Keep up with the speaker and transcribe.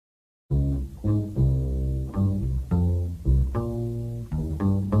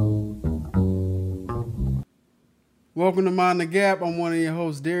Welcome to Mind the Gap. I'm one of your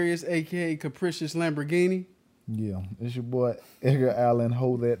hosts, Darius, aka Capricious Lamborghini. Yeah, it's your boy Edgar Allen.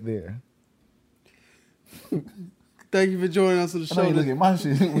 Hold that there. Thank you for joining us on the I show. know you look at my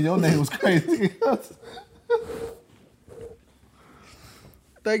shit when your name was crazy.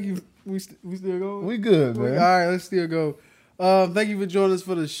 Thank you. We still going? We good, man. All right, let's still go. Thank you for joining us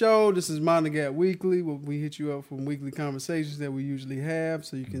for the show. This is Mind the Gap Weekly, where we hit you up from weekly conversations that we usually have,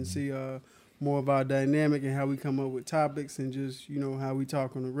 so you can see more of our dynamic and how we come up with topics and just how we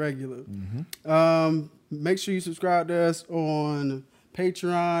talk on the regular. Make sure you subscribe to us on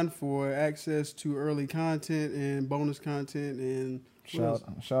Patreon for access to early content and bonus content and Shout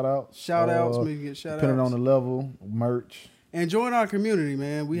outs. Maybe get shout outs. Depending on the level, merch. And join our community,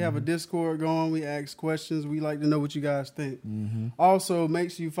 man. We have a Discord going. We ask questions. We like to know what you guys think. Also, make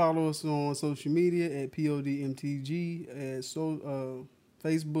sure you follow us on social media at PODMTG, at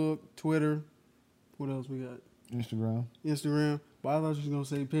Facebook, Twitter. What else we got? Instagram. But I thought you was going to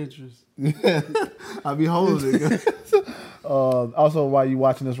say Pinterest. I be holding it. Also, while you're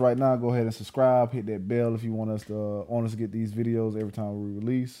watching this right now, go ahead and subscribe. Hit that bell if you want us to get these videos every time we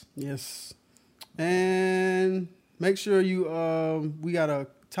release. Yes. And make sure we got a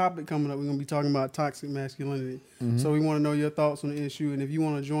topic coming up. We're going to be talking about toxic masculinity. So we want to know your thoughts on the issue. And if you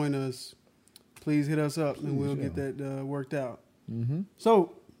want to join us, please hit us up and we'll get that worked out.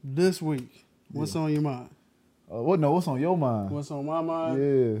 So this week, what's on your mind? What's on your mind? What's on my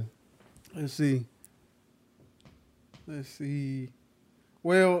mind? Yeah. Let's see.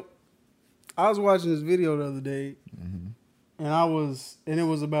 Well, I was watching this video the other day, and it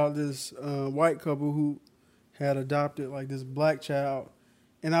was about this white couple who had adopted like this black child,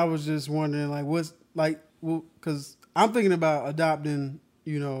 and I was just wondering because I'm thinking about adopting,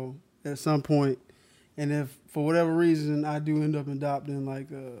 at some point, and if for whatever reason I do end up adopting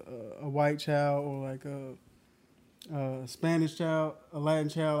like a white child or like a Spanish child, a Latin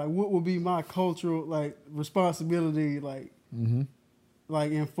child, like what would be my cultural responsibility, like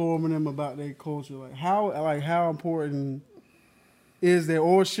informing them about their culture, how important is that,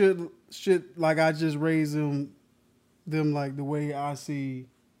 or should I just raise them like the way I see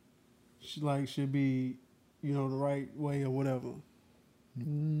should be, the right way or whatever.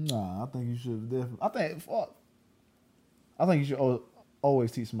 Nah, I think you should definitely. I think you should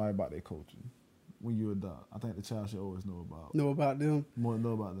always teach somebody about their culture. When you adopt, I think the child should always know about them. More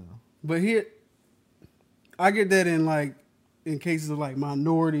know about them. But here, I get that in cases of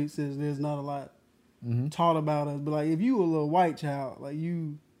minorities, since there's not a lot taught about us. But if you a little white child,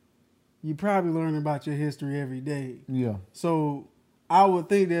 you probably learn about your history every day. Yeah. So I would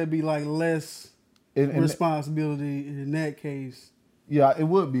think there'd be less responsibility in that case. Yeah, it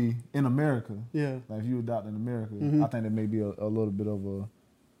would be in America. Yeah. If you adopt in America, I think there may be a little bit of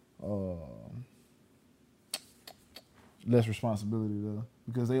a less responsibility there,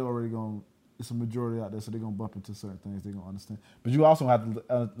 because they already it's a majority out there, so they're gonna bump into certain things they're gonna understand. But you also have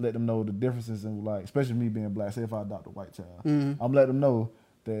to let them know the differences in especially me being black. Say if I adopt a white child, I'm letting them know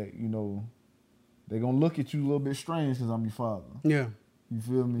that they're gonna look at you a little bit strange because I'm your father. Yeah. You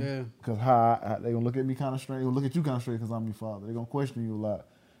feel me? Yeah. Because they gonna look at me kind of strange. They're gonna look at you kind of strange because I'm your father. They're gonna question you a lot. You know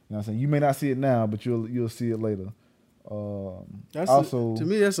what I'm saying? You may not see it now, but you'll see it later. To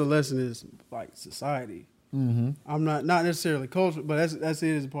me, that's a lesson is society. I'm not necessarily culture, but that's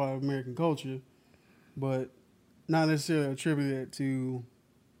it as a part of American culture, but not necessarily attribute it to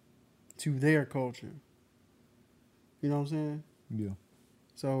their culture. You know what I'm saying? Yeah.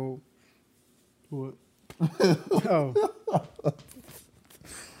 So what?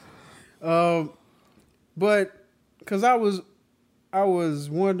 But because I was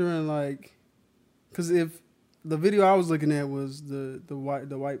wondering because if the video I was looking at was the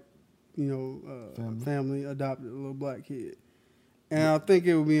white family adopted a little black kid, and I think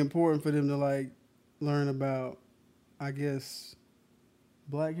it would be important for them to learn about, I guess,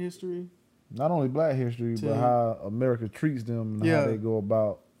 black history. Not only black history, but how America treats them and how they go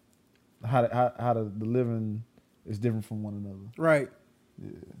about how the living is different from one another. Right.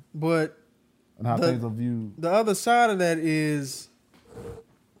 Yeah. But and how things are viewed. The other side of that is,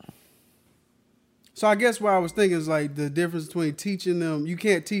 so I guess what I was thinking is the difference between teaching them. You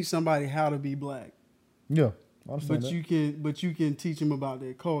can't teach somebody how to be black. Yeah, I understand but you can teach them about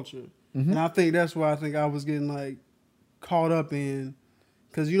their culture. And I think that's why I was getting caught up in,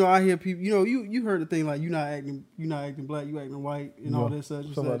 because I hear people. You heard the thing you're not acting black, you acting white, and all this such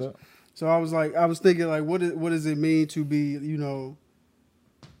and such. Like that. So I was thinking what does it mean to be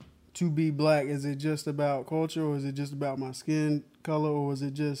to be black? Is it just about culture, or is it just about my skin color, or is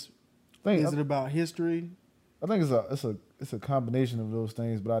it just is it about history? I think it's a combination of those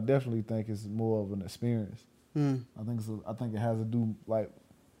things, but I definitely think it's more of an experience. I think it has to do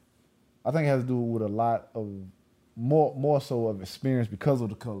I think it has to do with a lot of more so of experience because of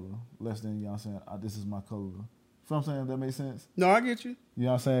the color, less than, you know what I'm saying, this is my color. You know what I'm saying? If that makes sense? No, I get you. You know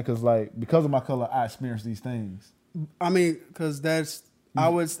what I'm saying? Because, like, because of my color, I experience these things. I mean, because that's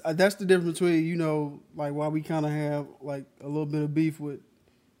the difference between, you know, like why we kind of have like a little bit of beef with,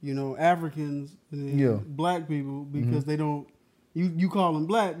 you know, Africans and black people because they don't. You call them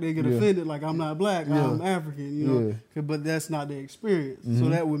black, they get offended like I'm not black, I'm African, you know. But that's not their experience, so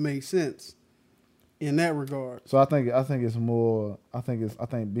that would make sense in that regard. So I think it's more. I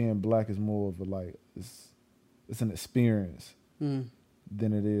think being black is more of a like it's an experience than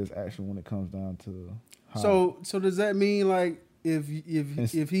it is actually when it comes down to. So does that mean like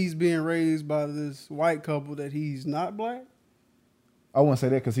if he's being raised by this white couple that he's not black? I wouldn't say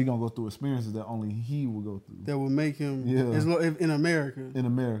that because he's gonna go through experiences that only he will go through. That would make him in America. In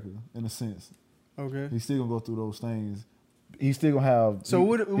America, in a sense. Okay. He's still gonna go through those things. He's still gonna have. So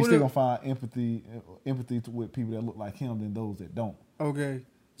he's still gonna find empathy with people that look like him than those that don't. Okay.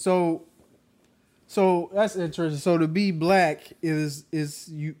 So that's interesting. So to be black is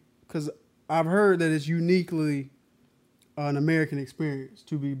you, because I've heard that it's uniquely an American experience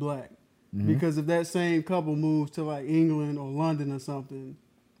to be black. Because if that same couple moves to like England or London or something,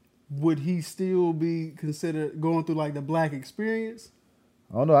 would he still be considered going through like the black experience?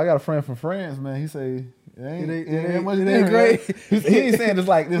 I don't know. I got a friend from France, man. He say it ain't much different. Great. He ain't saying it's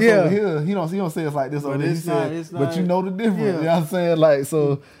like this over here. He don't say it's like this over here. But you know the difference. You know what I'm saying? Like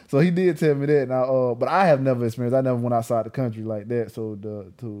so he did tell me that. Now, but I have never experienced. I never went outside the country like that. So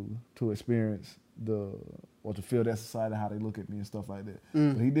to experience or to feel that society, how they look at me and stuff like that.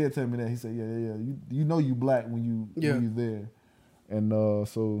 But he did tell me that. He said, you know you black when you there. And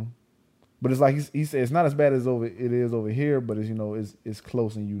but it's like he said it's not as bad as it is over here, but it's, you know, it's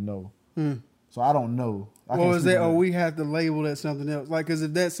close and you know. So I don't know. We have to label that something else? Like, because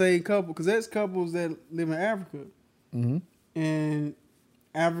if that same couple, because there's couples that live in Africa, and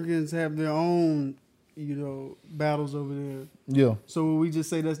Africans have their own, you know, battles over there. Yeah. So will we just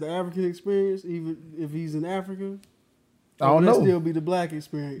say that's the African experience, even if he's in Africa? I don't know. Still be the black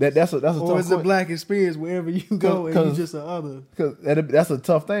experience. That's a or tough is the black experience wherever you go and you just a other? Because that's a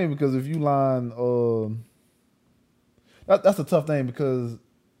tough thing because if you line, that's a tough thing because,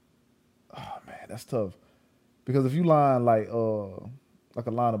 oh man, that's tough. Because if you line like a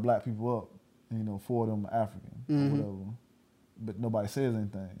line of black people up, and, you know, 4 of them are African or whatever, but nobody says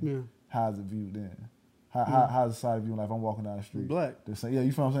anything. How's it viewed then? How's society viewing? Like if I'm walking down the street, black. They say,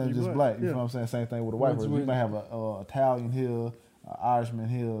 you feel what I'm saying? Just black. You feel what I'm saying? Same thing with a white person. You might have a Italian here, an Irishman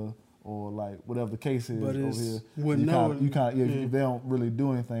here, or like whatever the case is over here. You kind of if they don't really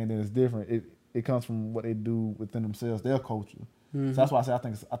do anything, then it's different. It comes from what they do within themselves, their culture. So that's why I say I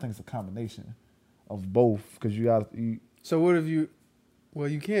think it's a combination of both. Because So what if you? Well,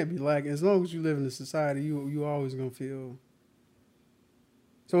 you can't be like, as long as you live in a society, you always gonna feel.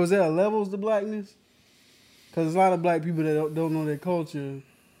 So is there levels to blackness? Because there's a lot of black people that don't know their culture, and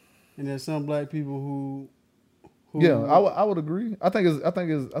there's some black people who I would agree. I think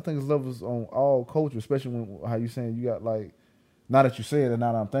it's levels on all culture, especially when how you saying you got like, now that you say it and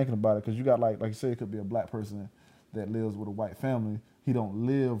now that I'm thinking about it, because you got like you said, it could be a black person that lives with a white family. He don't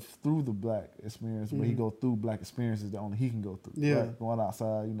live through the black experience, but he go through black experiences that only he can go through. Yeah, right? Going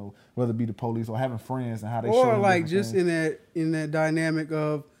outside, you know, whether it be the police or having friends and how they show or like just things. in that dynamic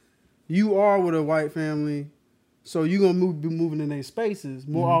of you are with a white family. So you're gonna be moving in their spaces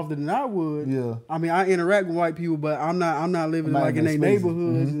more often than I would. Yeah. I mean, I interact with white people, but I'm not living like in their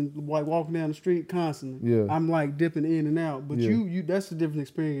neighborhoods and like walking down the street constantly. Yeah. I'm like dipping in and out. But you that's a different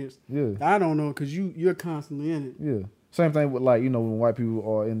experience. Yeah. I don't know because you're constantly in it. Yeah. Same thing with like, you know, when white people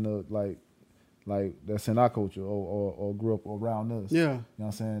are in the like that's in our culture or grew up around us. Yeah. You know what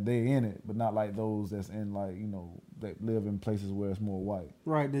I'm saying? They in it, but not like those that's in like, you know, that live in places where it's more white.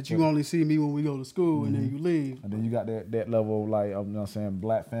 Right, that you only see me when we go to school and then you leave. And then you got that level of like, you know what I'm saying,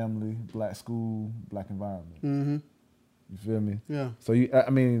 black family, black school, black environment. You feel me? Yeah. So I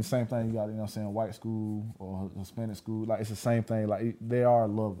mean, same thing, you got, you know what I'm saying, white school or Hispanic school, like it's the same thing. Like there are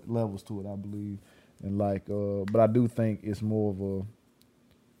levels to it, I believe. And like, but I do think it's more of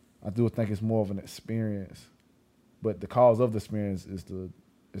an experience, but the cause of the experience is the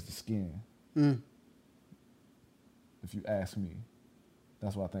skin. If you ask me,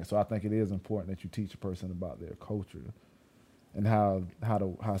 that's what I think. So I think it is important that you teach a person about their culture and how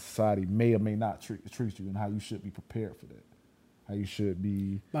society may or may not treat you, and how you should be prepared for that. How you should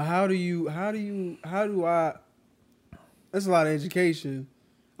be. But how do I? That's a lot of education.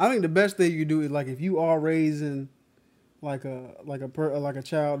 I think the best thing you do is like if you are raising like a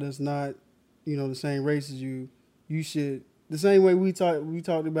child that's not the same race as you, you should the same way we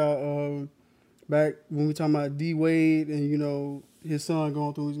talked about back when we talking about D Wade and his son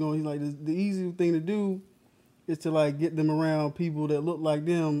going through. He's like the easy thing to do is to like get them around people that look like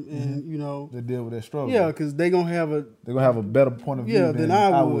them and they deal with that struggle. Yeah, because they're gonna have a better point of view than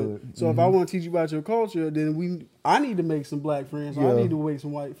I would. So if I want to teach you about your culture, then I need to make some black friends. I need to make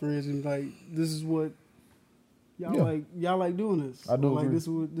some white friends, and like this is what y'all like doing this. I do like agree.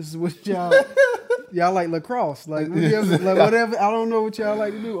 this is what y'all like lacrosse, like whatever. I don't know what y'all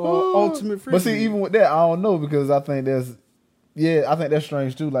like to do. Or ultimate frisbee. But see, even with that, I don't know because I think that's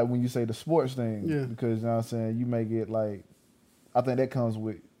strange too. Like when you say the sports thing, because you know what I'm saying, you may get like, I think that comes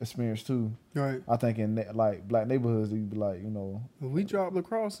with experience too. Right. I think in like black neighborhoods, you be like, if we drop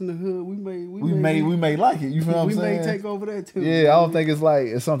lacrosse in the hood, we may like it. You feel what I'm saying? We may take over that too. Yeah, I don't think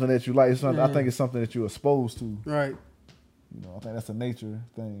it's something that you like. I think it's something that you're exposed to. Right. I think that's a nature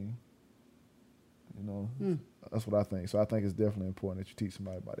thing. That's what I think. So I think it's definitely important that you teach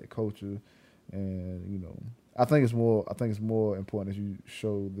somebody about their culture, and I think it's more important that you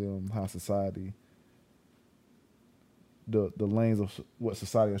show them how society, the lanes of what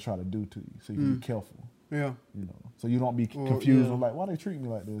society is trying to do to you, so you can be careful. Yeah. So you don't be confused with like, why they treat me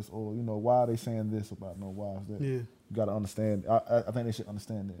like this, or why are they saying this about why is that? Yeah. You got to understand. I think they should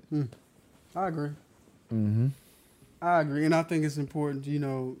understand that. I agree. Mm-hmm. I agree, and I think it's important,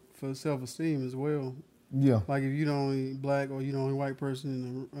 for self-esteem as well. Yeah. Like if you're the only black or you're the only white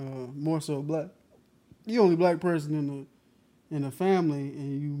person more so black, you're the only black person in the family,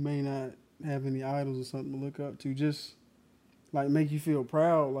 and you may not have any idols or something to look up to. Just like make you feel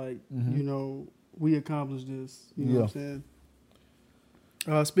proud, like we accomplished this. You know what I'm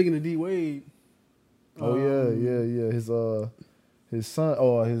saying? Speaking of D Wade. Oh yeah. His son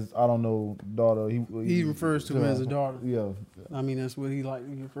or his daughter. He refers to him as a daughter. Yeah. I mean that's what he like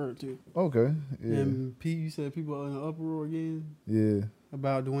to refer to. Okay. Yeah. And Pete, you said people are in an uproar again. Yeah.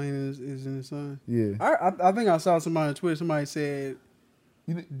 About Dwayne is his son. Yeah. I think I saw somebody on Twitter. Somebody said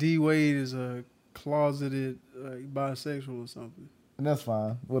D Wade is a closeted bisexual or something. And that's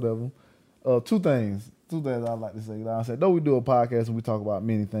fine. Whatever. Two things I like to say. Like I said, though we do a podcast and we talk about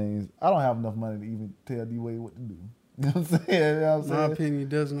many things, I don't have enough money to even tell D Wade what to do. You know what I'm saying? My opinion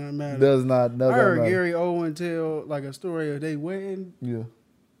does not matter. Does not I heard matter. Gary Owen tell like a story of their wedding. Yeah.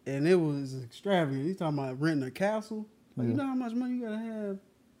 And it was extravagant. He's talking about renting a castle. Like, you know how much money you gotta have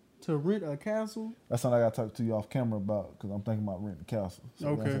to rent a castle? That's something I gotta talk to you off camera about because I'm thinking about renting a castle. So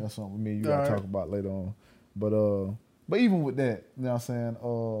okay. That's something me and you gotta talk about later on. But even with that, you know what I'm saying?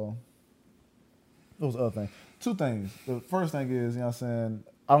 Those other things. Two things. The first thing is, you know what I'm saying,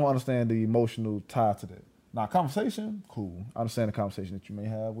 I don't understand the emotional tie to that. Now, conversation, cool. I understand the conversation that you may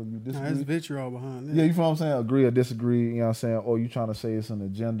have whether you disagree. There's vitriol behind that. Yeah, you feel what I'm saying? Agree or disagree, you know what I'm saying? Or you trying to say it's an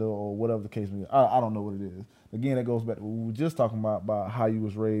agenda or whatever the case may be. I don't know what it is. Again, that goes back to what we were just talking about how you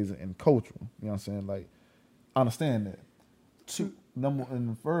was raised in culture. You know what I'm saying? Like, I understand that. And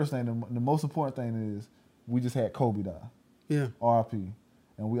the first thing, the most important thing is we just had Kobe die. Yeah. RIP.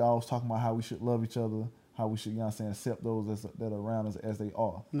 And we always talking about how we should love each other, how we should, you know what I'm saying, accept those that are around us as they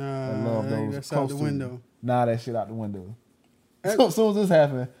are. And love those that's out the window. Nah, that shit out the window. So as soon as this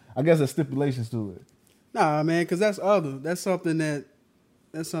happened, I guess there's stipulations to it. Nah, man, because that's other. That's something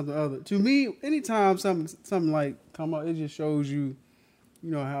other. To me, anytime something like come up, it just shows you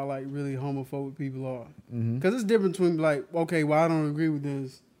how like really homophobic people are. Because it's different between like, okay, well I don't agree with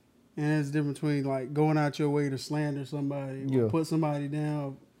this, and it's different between like going out your way to slander somebody or put somebody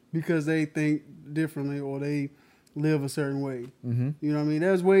down because they think differently or they live a certain way. You know what I mean?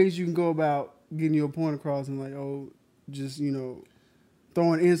 There's ways you can go about getting your point across and like, just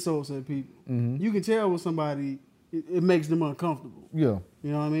throwing insults at people. You can tell with somebody it makes them uncomfortable. Yeah.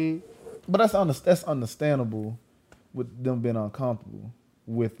 You know what I mean? But that's understandable with them being uncomfortable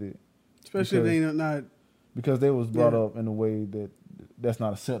with it. Especially if they not because they was brought up in a way that's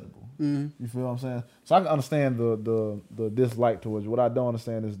not acceptable. You feel what I'm saying? So I can understand the dislike towards it. What I don't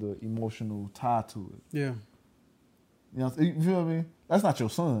understand is the emotional tie to it. Yeah. You feel what I mean? That's not your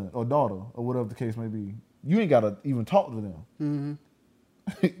son or daughter or whatever the case may be. You ain't gotta even talk to them.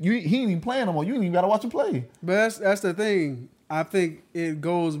 He ain't even playing no more. You ain't even gotta watch him play. But that's the thing. I think it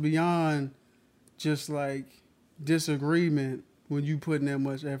goes beyond just like disagreement when you putting that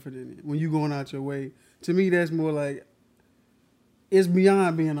much effort in it. When you going out your way. To me, that's more like it's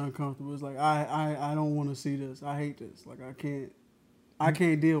beyond being uncomfortable. It's like I don't want to see this. I hate this. Like I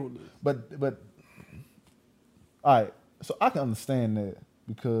can't deal with this. But all right. So I can understand that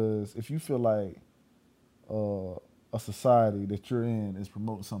because if you feel like a society that you're in is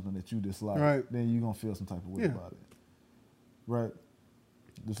promoting something that you dislike, then you're going to feel some type of way about it. Right?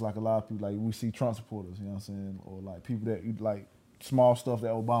 Just like a lot of people, like we see Trump supporters, you know what I'm saying, or like people that like small stuff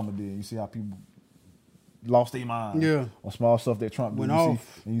that Obama did. You see how people lost their mind, or small stuff that Trump did. And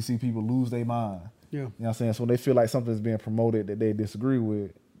you see people lose their mind. Yeah, you know what I'm saying. So when they feel like something's being promoted that they disagree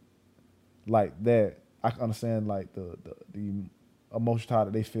with, like that, I can understand like the emotional tie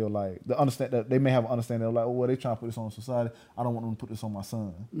that they feel like understand that they may have an understanding of like, oh, well, they trying to put this on society. I don't want them to put this on my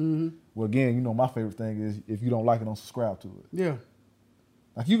son. Mm-hmm. Well, again, you know, my favorite thing is if you don't like it, don't subscribe to it. Yeah.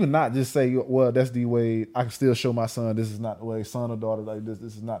 Like you can not just say, well, that's the way. I can still show my son this is not the way. Son or daughter, like this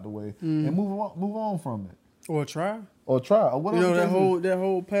is not the way, and move on from it. Or try, or whatever. You know that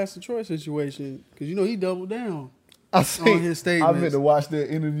whole Pastor Troy situation, because you know he doubled down on his statements. I meant to watch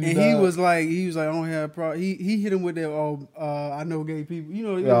that interview, and he was like, I don't have a problem. He hit him with that. I know gay people. You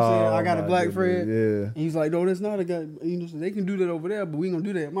know what I'm saying? I got a black friend. Yeah. And he's like, no, that's not a guy. You know, so they can do that over there, but we ain't gonna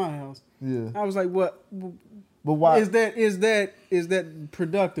do that at my house. Yeah. I was like, what? But why is that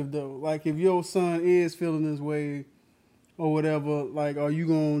productive though? Like if your son is feeling this way or whatever, like are you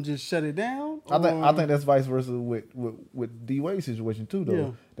gonna just shut it down? I think that's vice versa with D Wade's situation too though.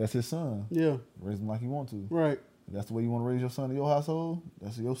 Yeah. That's his son. Yeah. Raise him like he want to. Right. If that's the way you want to raise your son in your household,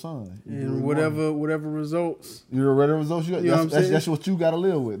 that's your son. And whatever results. Whatever results you got, that's what you gotta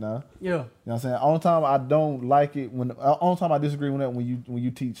live with now. Yeah. You know what I'm saying? Only time I don't like it only time I disagree with that when you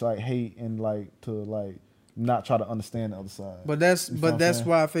teach like hate and like to like not try to understand the other side. But that's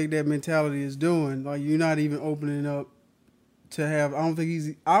why I think that mentality is doing. Like you're not even opening up to have. I don't think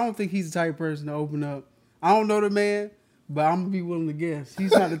he's the type of person to open up. I don't know the man, but I'm gonna be willing to guess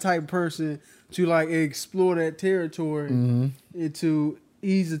he's not the type of person to like explore that territory. Into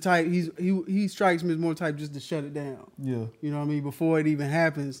he's the type he strikes me as more type just to shut it down. Yeah, you know what I mean, before it even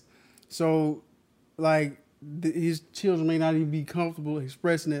happens. So like his children may not even be comfortable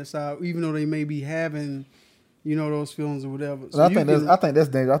expressing that side, even though they may be having, you know, those feelings or whatever. So I think that's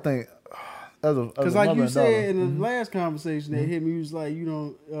dangerous. I think because like you said in the last conversation that hit me, you was like, you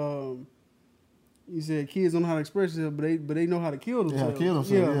know, you said kids don't know how to express themselves, but they know how to kill themselves.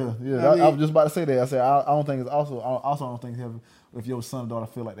 Yeah. I was just about to say that. I said I don't think it's also don't think if your son or daughter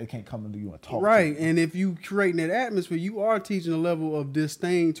feel like they can't come into you and talk. Right, to you. and if you creating that atmosphere, you are teaching a level of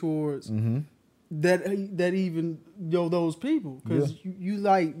disdain towards. That even those people, because you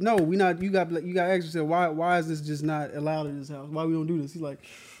like, no, we not, you got to ask yourself why is this just not allowed in this house? Why we don't do this? He's like,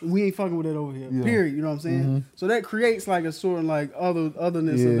 we ain't fucking with that over here. Period. You know what I'm saying? So that creates like a sort of like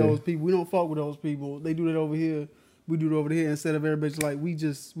otherness of those people. We don't fuck with those people. They do that over here. We do it over here, instead of everybody's like we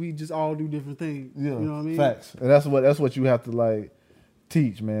just all do different things. Yeah, you know what I mean? Facts. And that's what you have to like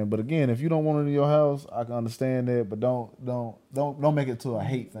teach, man. But again, if you don't want it in your house, I can understand that, but don't make it to a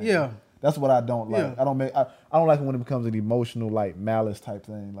hate thing. Yeah. That's what I don't like. Yeah. I don't like it when it becomes an emotional like malice type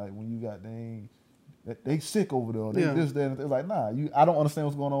thing. Like when you got they sick over there. They this, that, and it's like, nah, I don't understand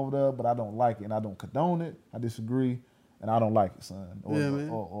what's going on over there, but I don't like it and I don't condone it. I disagree and I don't like it, son. Or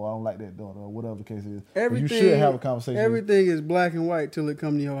I don't like that daughter or whatever the case is. You should have a conversation. Everything is black and white till it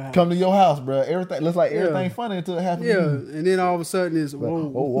come to your house. Come to your house, bro. Everything looks like everything funny until it happens to you. And then all of a sudden it's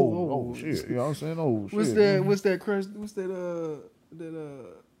whoa, shit. You know what I'm saying? Oh shit. What's that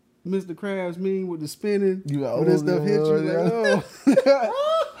Mr. Krabs meme with the spinning? When this stuff hit you,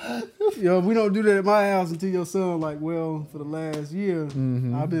 like, Yo, we don't do that at my house until your son, like, well, for the last year,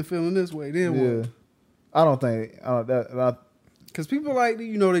 I've been feeling this way. Then what? I don't think that. Because people like,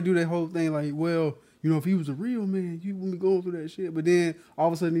 you know, they do that whole thing like, well, you know, if he was a real man, you wouldn't be going through that shit. But then all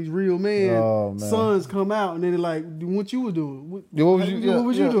of a sudden, these real sons come out, and then they're like, what you were doing? What was you doing? You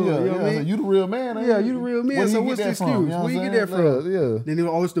know what I mean? You the real man. You the real man. So what's the excuse? Where you get that from? Yeah. Then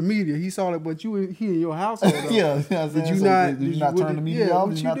it's the media. He saw it, but he in your household. Did you not turn the media off?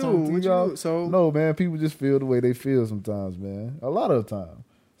 What you doing? So no, man. People just feel the way they feel sometimes, man. A lot of the time.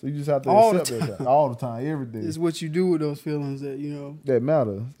 So you just have to accept that all the time, every day. It's what you do with those feelings that, you know. That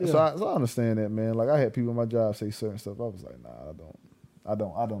matter. Yeah. So I understand that, man. Like I had people at my job say certain stuff. I was like, nah, I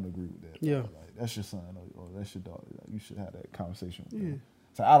don't agree with that. Yeah. Like, that's your son or that's your daughter. Like, you should have that conversation with them.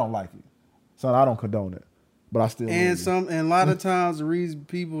 So I don't like it. Son, I don't condone it. But I still and a lot of times the reason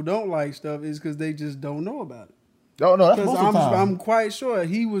people don't like stuff is because they just don't know about it. Oh no, that's most of the time. I'm quite sure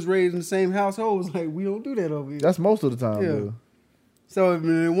he was raised in the same household. It's like, we don't do that over here. That's most of the time, dude. So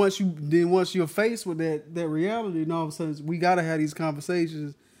once you're faced with that reality, and all of a sudden we gotta have these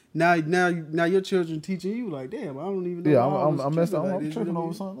conversations. Now your children teaching you like, damn, I don't even know. Yeah, I'm messed up. I'm tripping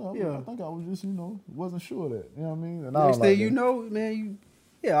over something. I think I was just, wasn't sure of that. You know what I mean? And next thing you know, man,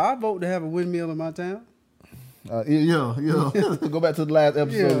 I vote to have a windmill in my town. Go back to the last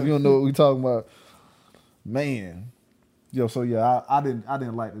episode. You don't know what we talking about, man. Yo, so yeah, I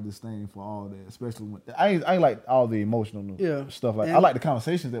didn't like the disdain for all that, especially when I ain't like all the emotional stuff. Like I like the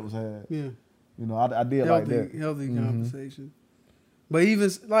conversations that was had. Yeah, you know, I did healthy, like that. healthy conversation. But even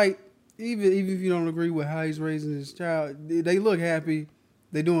if you don't agree with how he's raising his child, they look happy.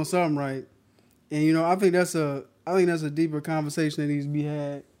 They doing something right, and you know, I think that's a deeper conversation that needs to be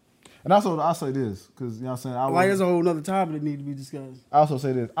had. And also, I'll say this, because, you know what I'm saying? There's a whole other topic that needs to be discussed. I also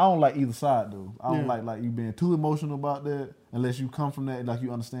say this. I don't like either side, though. I don't like you being too emotional about that, unless you come from that and, like,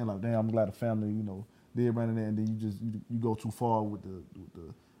 you understand, like, damn, I'm glad the family, you know, did run in there, and then you go too far with the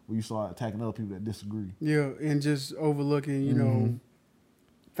where you start attacking other people that disagree. Yeah, and just overlooking, you know,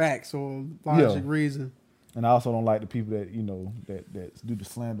 facts or logic, reason. And I also don't like the people that, you know, that do the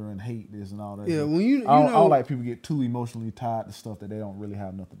slander and hate this and all that. Yeah, when I don't like people get too emotionally tied to stuff that they don't really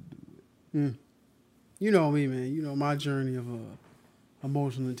have nothing to do with. You know me, man. You know my journey of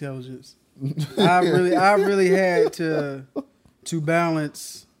emotional intelligence. I really had to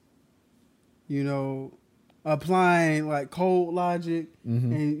balance, you know, applying like cold logic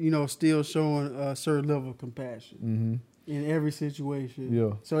and, you know, still showing a certain level of compassion in every situation.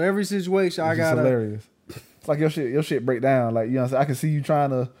 Yeah. So every situation I gotta. Hilarious. It's like your shit break down. Like, you know what I'm saying? I can see you trying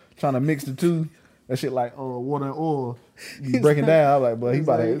to mix the two. That shit like water and oil. You breaking down. I'm like, but he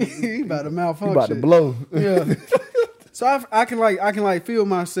about to malfunction. He about to blow. Yeah. So I can feel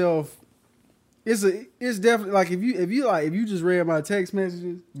myself. It's definitely like if you just read my text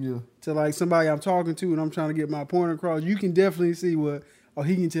messages to like somebody I'm talking to and I'm trying to get my point across, you can definitely see what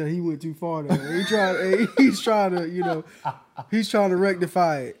he can tell he went too far there. He's trying to, you know, he's trying to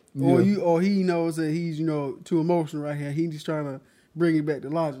rectify it. Or he knows that he's, you know, too emotional right here. He's just trying to bring it back to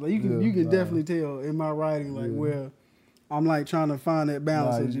logic. Like you can definitely tell in my writing like where I'm like trying to find that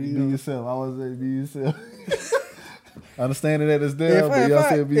balance. Be yourself. I always say be yourself. Understanding that it's there, but y'all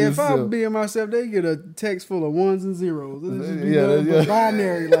say be yourself. If I'm being myself, they get a text full of ones and zeros. It's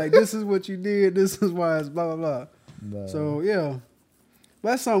binary. Like this is what you did. This is why it's blah blah blah. Nah. So yeah,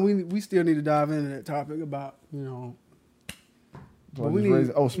 that's something we still need to dive into that topic about. You know.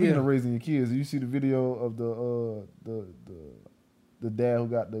 Speaking of raising your kids, do you see the video of the dad who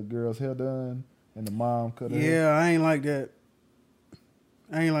got the girl's hair done and the mom cut her hair? Yeah, I ain't like that.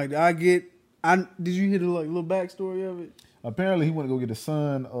 Did you hear the little backstory of it? Apparently, he went to go get his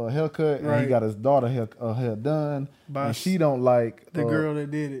son a haircut, and he got his daughter hair done, and she don't like the girl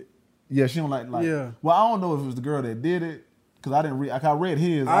that did it. Yeah, she don't like. Yeah. Well, I don't know if it was the girl that did it. Cause I didn't read. Like I read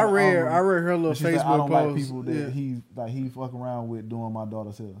his. I read her little Facebook post. I don't like people that he fucking around with doing my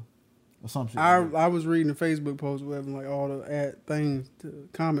daughter's hair or some shit. I was reading the Facebook post with like all the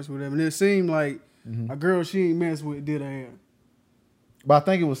comments with them, and it seemed like a girl she ain't messed with did her hair. But I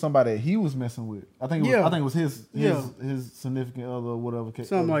think it was somebody that he was messing with. I think it was his significant other or whatever.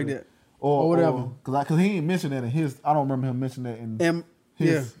 Something like that. Or whatever. Cause he ain't mentioned that in his. I don't remember him mentioning that in.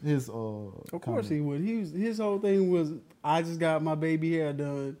 His of course he would. His whole thing was, I just got my baby hair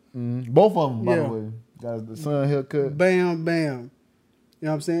done. Both of them, by the way, got the son haircut. Bam, bam. You know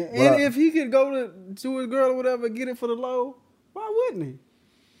what I'm saying? Well, and if he could go to his girl or whatever, get it for the low, why wouldn't he?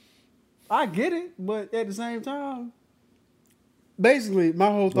 I get it, but at the same time, basically, my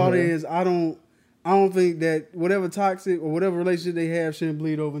whole thought is I don't think that whatever toxic or whatever relationship they have shouldn't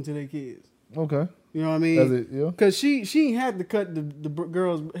bleed over into their kids. Okay. You know what I mean? Does it? Yeah. Because she ain't had to cut the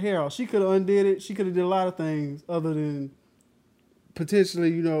girl's hair off. She could have undid it. She could have did a lot of things other than potentially,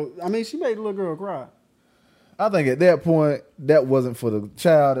 you know. I mean, she made the little girl cry. I think at that point that wasn't for the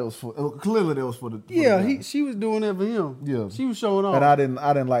child. It was for clearly that was for the. She was doing that for him. Yeah, she was showing off. And I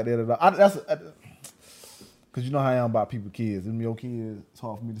didn't like that at all. That's because you know how I am about people's kids. Them your kids, it's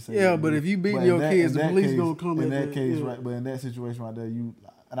hard for me to say. Yeah, but if you beat your kids, the police gonna come in that case, right? But in that situation right there, you.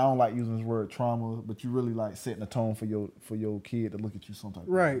 And I don't like using this word trauma, but you really like setting a tone for your kid to look at you sometime.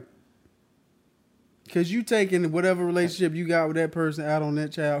 Right. Because you taking whatever relationship you got with that person out on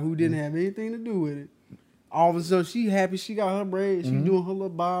that child who didn't have anything to do with it. All of a sudden, she happy she got her braids, she doing her little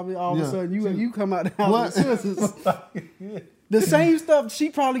bobby. All of a sudden, you come out the house with scissors. The same stuff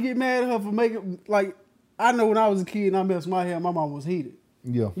she probably get mad at her for making. Like, I know when I was a kid and I messed my hair, my mom was heated.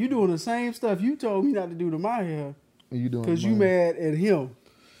 Yeah. You doing the same stuff you told me not to do to my hair. You doing because you mad at him.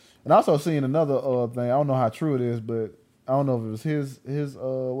 And I also seen another thing. I don't know how true it is, but I don't know if it was his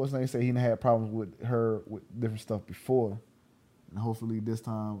what's his name, say he had problems with her with different stuff before. And hopefully this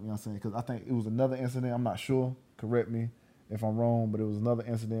time, you know what I'm saying? Because I think it was another incident. I'm not sure. Correct me if I'm wrong, but it was another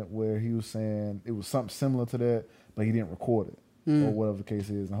incident where he was saying it was something similar to that, but he didn't record it or whatever the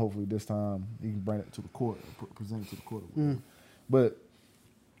case is. And hopefully this time he can bring it to the court, present it to the court. But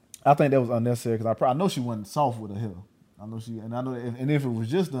I think that was unnecessary because I know she wasn't soft with her hair. I know she, and I know, and if it was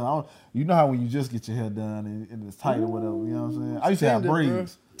just done, you know how when you just get your hair done and it's tight or whatever, you know what I'm saying? I used to have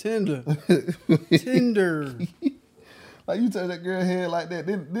braids. Tender. Tender. Like you touch that girl head like that,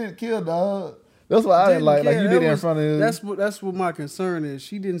 didn't kill, dog. That's why I didn't like you did it in front of him. That's what my concern is.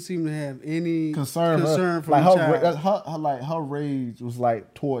 She didn't seem to have any concern for like the child. Her rage was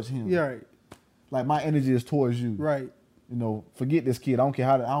like towards him. Yeah, right. Like my energy is towards you. Right. You know, forget this kid. I don't care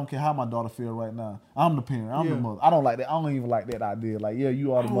how my daughter feel right now. I'm the parent. I'm the mother. I don't like that. I don't even like that idea. Like, yeah,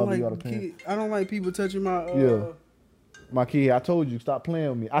 you are the mother, you are the parent. I don't like people touching my my kid. I told you, stop playing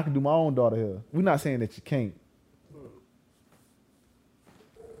with me. I can do my own daughter hair. We're not saying that you can't.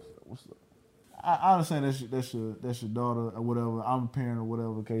 What's up? I understand that's your daughter or whatever. I'm a parent or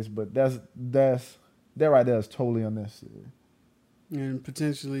whatever the case, but that right there is totally unnecessary. And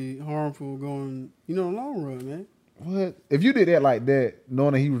potentially harmful going, in the long run, man. What? If you did that like that,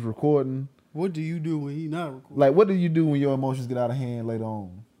 knowing that he was recording. What do you do when he's not recording? Like, what do you do when your emotions get out of hand later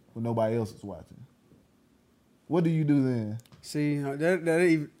on when nobody else is watching? What do you do then? See,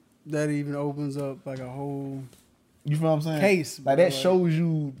 that even opens up like a whole. You feel what I'm saying? Case. Like that shows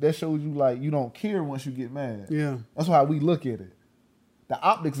you like you don't care once you get mad. Yeah. That's how we look at it. The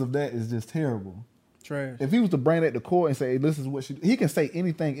optics of that is just terrible. Trash. If he was to bring that to court and say, hey, this is what he can say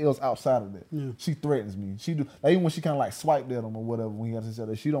anything else outside of that. Yeah. She threatens me. She do like, even when she kind of like swiped at him or whatever when he has to say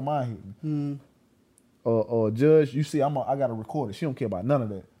that, she don't mind hitting me. Or judge, you see, I got to record it. She don't care about none of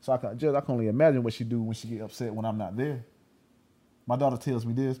that. So I can only imagine what she do when she get upset when I'm not there. My daughter tells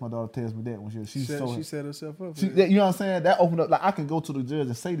me this. My daughter tells me that. When she set herself up. You know what I'm saying? That opened up. Like I can go to the judge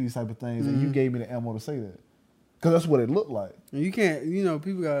and say these type of things, and you gave me the ammo to say that, because that's what it looked like. And you can't, you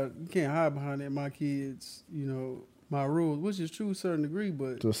can't hide behind that. My kids, my rules, which is true to a certain degree,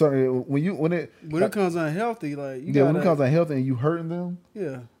 but to a certain when it comes unhealthy, like when it comes unhealthy and you hurting them,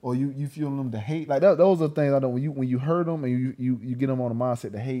 or you feel them to hate, like those are the things I know. When you hurt them and you get them on a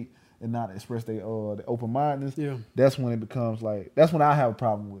mindset to hate and not express the open mindedness, that's when it becomes like, that's when I have a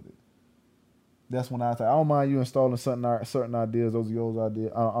problem with it. That's when I say, I don't mind you installing certain ideas, those are your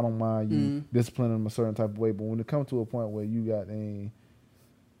ideas. I don't mind you disciplining them a certain type of way, but when it comes to a point where you got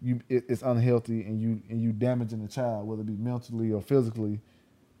it's unhealthy and you damaging the child, whether it be mentally or physically,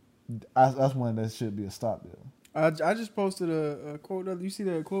 that's when that should be a stop there. I just posted a quote. You see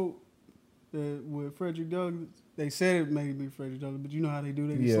that quote with Frederick Douglass? They said it made me Frederick Douglass, but you know how they do.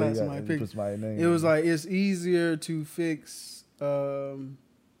 They slap somebody's picture. It was like, it's easier to fix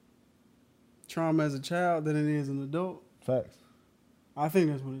trauma as a child than it is an adult. Facts. I think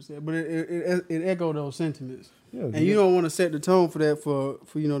that's what it said, but it echoed those sentiments. Yeah, and you don't want to set the tone for that for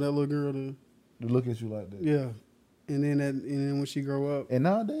that little girl to look at you like that. Yeah, and then when she grow up. And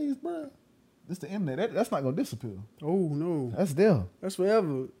nowadays, bro, it's the internet. That's not gonna disappear. Oh no, that's there. That's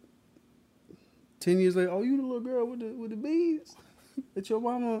forever. 10 years later, oh, you the little girl with the beads that your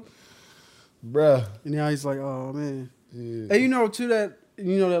mama, bruh. And now he's like, oh man. Yeah. And to that.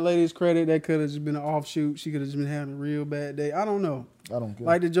 That lady's credit, that could have just been an offshoot. She could have just been having a real bad day. I don't know. I don't care.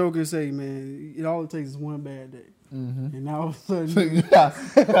 Like the Joker say, man, all it takes is one bad day. Mm-hmm. And all of a sudden,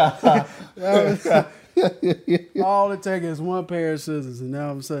 all it takes is one pair of scissors, and now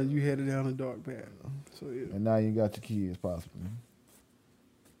all of a sudden you headed down a dark path. So yeah. And now you got your kids, possibly.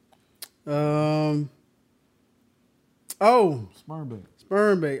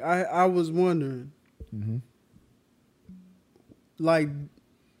 Sperm bank. I was wondering. Mm-hmm. Like,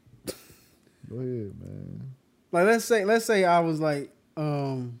 go ahead, man. Like let's say I was like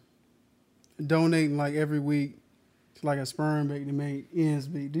donating like every week to like a sperm bank to make ends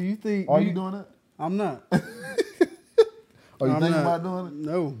meet. Do you think? Are you doing it? I'm not. Are you thinking about doing it?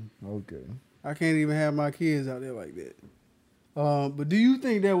 No. Okay. I can't even have my kids out there like that. But do you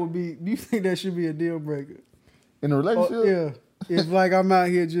think that would be? Do you think that should be a deal breaker in a relationship? Yeah. It's like I'm out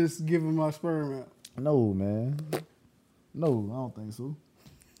here just giving my sperm out. No, man. No, I don't think so.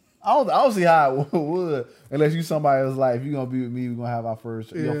 I don't see how it would, unless you somebody was like, if you're gonna be with me, we're gonna have our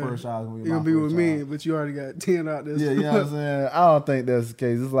first. Your first child gonna be you're my gonna be with child. me, but you already got 10 out there. Yeah, you know what I'm saying. I don't think that's the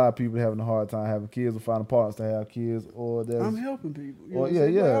case. There's a lot of people having a hard time having kids or finding partners to have kids, or there's. I'm helping people.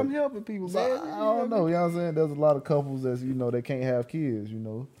 Yeah. I'm helping people, so man. I don't know. You know what I'm saying? There's a lot of couples that they can't have kids.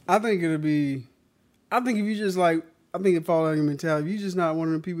 I think it'll be. I think if you just like, I think it falls out of your mentality. If you're just not one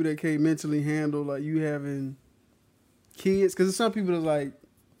of the people that can't mentally handle like you having kids, because there's some people that's like,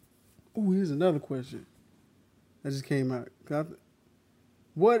 oh, here's another question that just came out.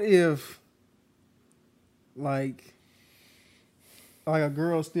 What if, like a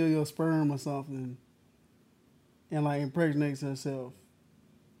girl steal your sperm or something and like impregnates herself?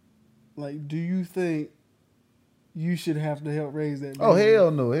 Like, do you think you should have to help raise that baby. Oh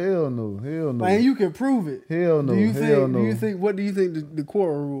hell no, hell no, hell no. And you can prove it. Hell no, Do you hell think? no. Do you think? What do you think the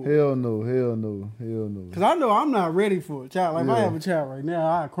court will rule? Hell no, hell no, hell no. Because I know I'm not ready for a child. Like if I Yeah. have a child right now,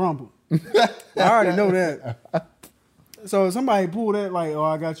 I crumble. I already know that. So if somebody pull that like, oh,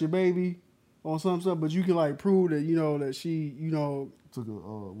 I got your baby on some stuff, but you can like prove that that she Took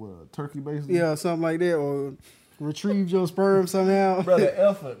a turkey basically. yeah, something like that, or retrieved your sperm somehow. Bro, the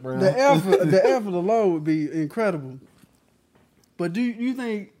effort, bro. the effort alone would be incredible. But do you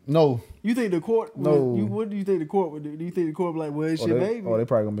think? No. You think the court? No. What do you think the court would do? Do you think the court would be like, well, it's your baby? Oh, they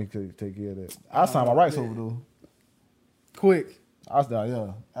probably gonna take care of that. I signed my rights over though. Quick.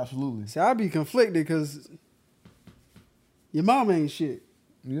 Yeah, absolutely. See, I'd be conflicted because your mom ain't shit.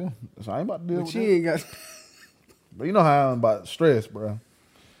 Yeah, so I ain't about to deal But with she that. ain't got. But you know how I am about stress, bro.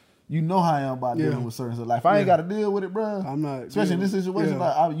 You know how I am about dealing Yeah. with certain stuff. Like if I ain't got to deal with it, bro. I'm not. Especially in this situation,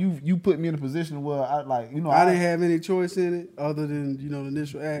 Yeah. like you put me in a position where I I didn't have any choice in it other than the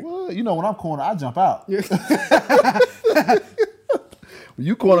initial act. Well, when I'm cornered, I jump out. Yeah. When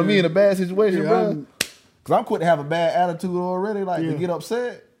you corner me in a bad situation, Yeah, bro. Because I'm quick to have a bad attitude already, like Yeah. to get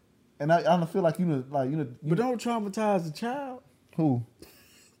upset, and I don't feel like But don't traumatize the child. Who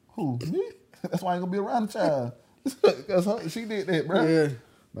me? That's why I ain't gonna be around the child. Cause she did that, bro. Yeah.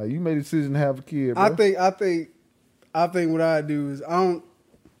 Like you made a decision to have a kid, bro. I think what I'd do is I'd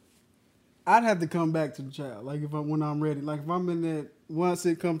have to come back to the child. Like when I'm ready. Like if I'm in that, once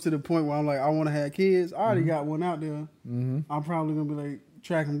it comes to the point where I'm like, I want to have kids, I already got one out there. Mm-hmm. I'm probably gonna be like,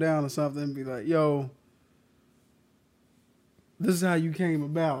 track him down or something and be like, yo, this is how you came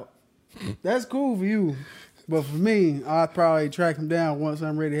about. That's cool for you. But for me, I'd probably track him down once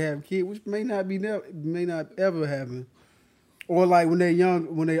I'm ready to have a kid, which may not ever happen. Or like when they're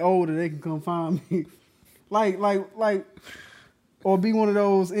young, when they're older, they can come find me. like, or be one of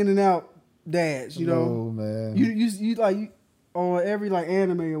those in and out dads, you know? Oh man. You like on every like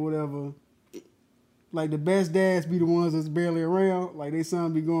anime or whatever, like the best dads be the ones that's barely around. Like they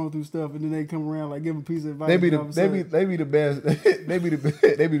son be going through stuff and then they come around like give a piece of advice. They be the best. they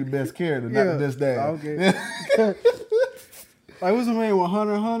be the best character, not the best dad. Okay. Like what's the man with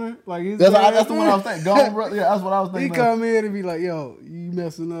Hunter? Like his That's dad, the one I was thinking. Gone, bro. Yeah, that's what I was He thinking. come in and be like, "Yo, you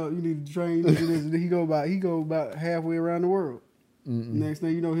messing up. You need to train this and this." And then he go about halfway around the world. Mm-mm. Next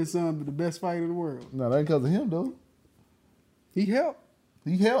thing you know, his son be the best fighter in the world. No, that ain't because of him though. He helped.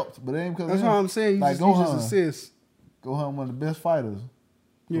 He helped, but it ain't because That's of him. what I'm saying. You Like just Gohan. assist. Gohan, one of the best fighters.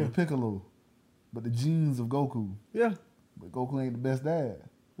 Yeah. Piccolo, but the genes of Goku. Yeah. But Goku ain't the best dad.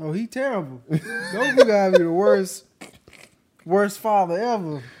 Oh, he terrible. Goku gotta be the worst father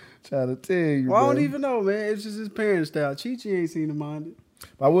ever. Trying to tell you, Well, I bro. don't even know, man. It's just his parent style. Chi-Chi ain't seen to mind it.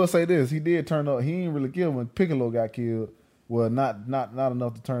 But I will say this: he did turn up. He ain't really killed when Piccolo got killed. Well, not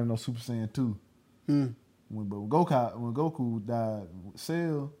enough to turn no Super Saiyan 2. When Goku died with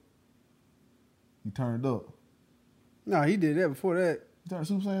Cell, he turned up. No, he did that before that. He turned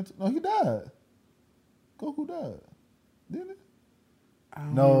Super Saiyan 2. No, he died. Goku died, didn't he? I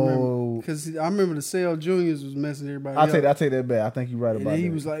don't No. remember. Because I remember the Cell Juniors was messing everybody I up. take that back. I think you're right And about then that. he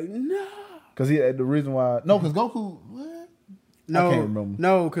was like, no. Because the reason why because Goku what? No, I can't remember.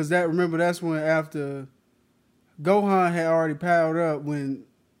 No, because that's when after Gohan had already powered up when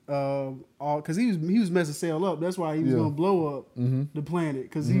because he was messing Cell up. That's why he was Yeah. gonna blow up the planet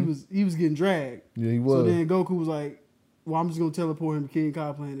because he was getting dragged. Yeah, he was. So then Goku was like, "Well, I'm just gonna teleport him to King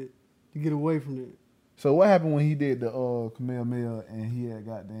Kai planet to get away from it." So what happened when he did the Kamehameha and he had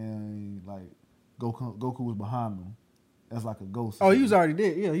goddamn like Goku was behind him as like a ghost? Oh, he was already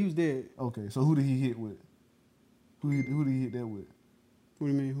dead. Yeah, he was dead. Okay, so who did he hit with? Who did he hit that with? What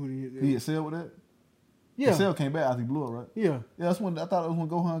do you mean? Who did he hit? He hit Cell with that? Yeah, Cell came back after he blew it, right? yeah. Yeah, that's when I thought it was when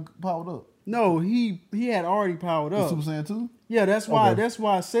Gohan powered up. No, he had already powered The up. Super Saiyan 2? Yeah, that's why. Okay. That's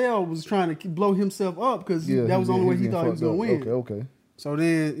why Cell was trying to blow himself up because Yeah, that was the only way he getting thought he was gonna fucked up. win. Okay. So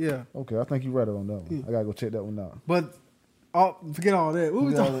then, yeah. Okay, I think you right on that one. Yeah. I gotta go check that one out. But forget all that. What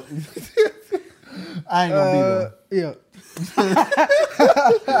we talking? I ain't gonna be there. Yeah.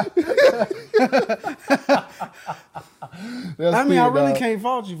 I mean, I really dog. can't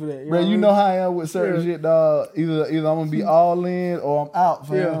fault you for that. Bro, you know how I am with certain shit, dog. Either I'm gonna be all in or I'm out,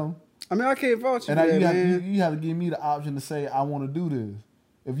 fam. Yeah. I mean, I can't fault you And for that, you man. have to give me the option to say I want to do this.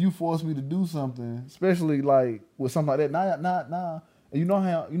 If you force me to do something, especially like with something like that, nah. And you know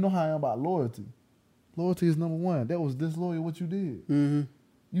how I am about loyalty. Loyalty is number one. That was disloyal what you did. Mm-hmm.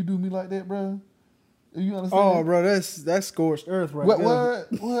 You do me like that, bro. You understand? Oh, bro, that's scorched earth right there.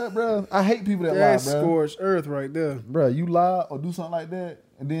 What, bro? I hate people that That's lie, bro. scorched earth right there. Bro, you lie or do something like that,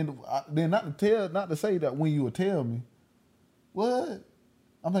 and then not to say that when you would tell me, what?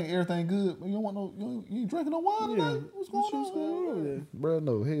 I'm thinking everything good, but you don't want no, you ain't drinking no wine tonight? What's going on over there? Bro,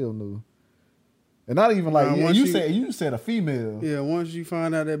 no, hell no. And not even like, you said a female. Yeah, once you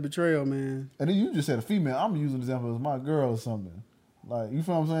find out that betrayal, man. And then you just said a female. I'm using the example as my girl or something. Like, you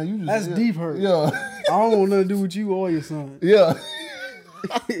feel what I'm saying? You just That's deep hurt. Yeah. I don't want nothing to do with you or your son. Yeah.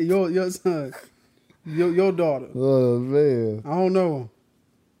 your son. Your daughter. Oh, man. I don't know.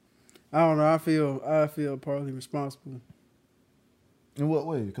 I feel partly responsible. In what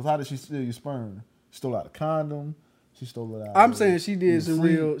way? Because how did she steal your sperm? She stole out a condom. She stole it out. I'm saying she did some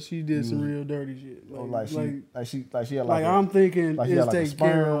real dirty shit. Like she had like I'm thinking like it's taken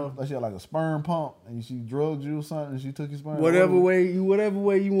care of. Like she had like a sperm pump and she drugged you or something and she took your sperm. Whatever way you want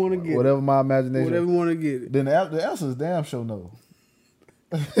to get whatever it. my imagination. Whatever you want to get it. Then the answer is damn sure no.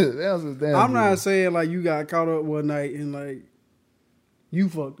 The answer is damn. I'm not saying like you got caught up one night and like you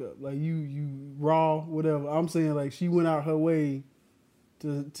fucked up. Like you raw, whatever. I'm saying like she went out her way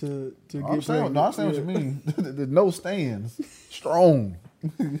to get pregnant. No, I'm saying what you mean. The no stands. Strong.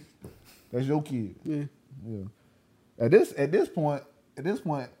 That's your kid. Yeah. Yeah. At this point,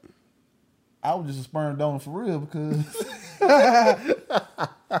 I was just a sperm donor for real because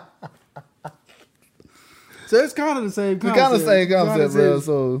so it's kind of the same concept. It's kind of the same concept, bro.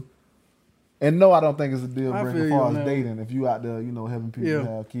 So, and no, I don't think it's a deal breaker as far as dating. If you out there, helping people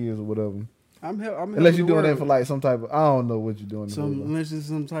have kids or whatever. I'm unless you're doing that for like some type of, I don't know what you're doing. Unless there's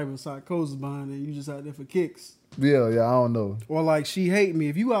some type of psychosis behind it, you just out there for kicks. Yeah, I don't know. Or like she hate me.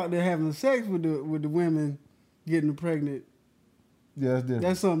 If you out there having sex with the women getting pregnant, yeah, that's different.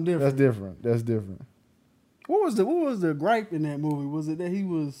 That's something different. That's different. What was the gripe in that movie? Was it that he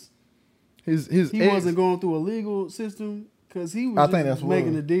was he ex wasn't going through a legal system because he was just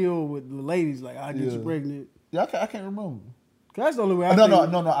making a deal with the ladies like I get you pregnant. Yeah, I can't remember. That's the only way.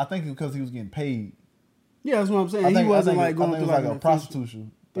 No. I think because he was getting paid. Yeah, that's what I'm saying. He wasn't like going through like a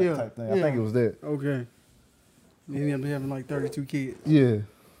prostitution type thing. I think it was that. Okay. He ended up having like 32 kids. Yeah.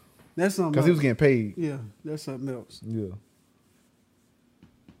 That's something. Because he was getting paid. Yeah, that's something else. Yeah.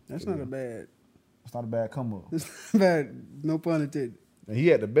 That's not a bad. It's not a bad come up. It's not bad. No pun intended. And he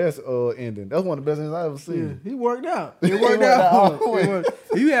had the best ending. That's one of the best endings I ever seen. Yeah, he worked out. It worked out.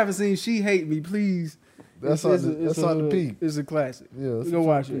 If you haven't seen She Hate Me, please. That's something to peep. It's a classic. Yeah, go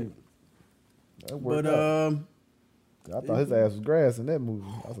watch it. That worked out. I thought his ass was grass in that movie.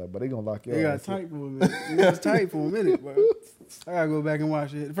 I was like, but they gonna lock you. They got tight for a minute. It was tight for a minute, bro. I gotta go back and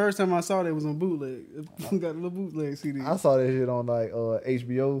watch it. The first time I saw that was on bootleg. Got a little bootleg CD. I saw that shit on like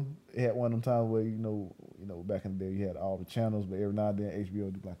HBO. It had one of them times where back in the day you had all the channels, but every now and then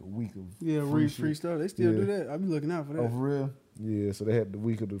HBO do like a week of free stuff. They still do that. I be looking out for that. Oh, for real? Yeah. So they had the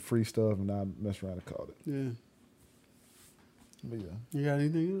week of the free stuff, and I messed around and called it. Yeah. But yeah. You got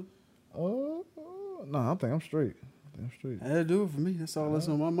anything else? No, I think I'm straight. That'll do it for me. That's all that's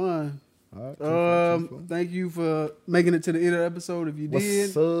on my mind. All right. Thank you for making it to the end of the episode. If you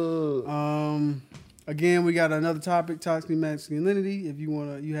did, what's up? Again, we got another topic: toxic masculinity. If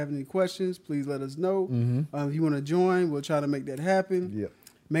you have any questions, please let us know. Mm-hmm. If you want to join, we'll try to make that happen. Yep.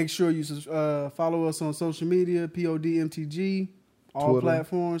 Make sure you follow us on social media: PODMTG. All Twitter,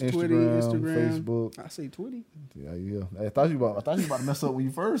 platforms, Twitter, Instagram, Facebook. I say Twitty. Yeah. I thought you about to mess up when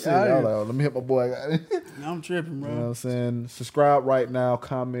you first said it. I was like, let me hit my boy. I'm tripping, bro. You know what I'm saying? Subscribe right now.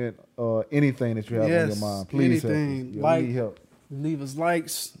 Comment anything that you have on your mind. Please anything. Help us. We need help. Leave us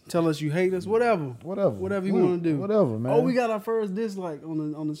likes. Tell us you hate us. Whatever you want to do. Whatever, man. Oh, we got our first dislike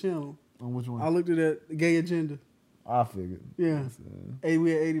on the channel. On which one? I looked at that gay agenda. I figured. Yeah.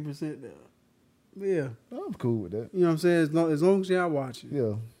 We at 80% now. Yeah. I'm cool with that. You know what I'm saying? As long as y'all watch it. Yeah.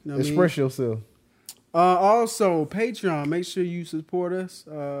 You know Express yourself. Also, Patreon. Make sure you support us.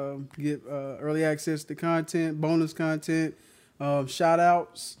 Get early access to content, bonus content, shout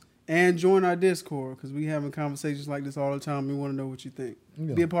outs, and join our Discord because we having conversations like this all the time. We want to know what you think.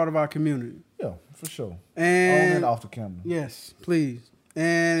 Yeah. Be a part of our community. Yeah, for sure. And on and off the camera. Yes, please.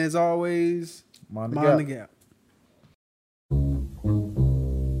 And as always, mind the gap.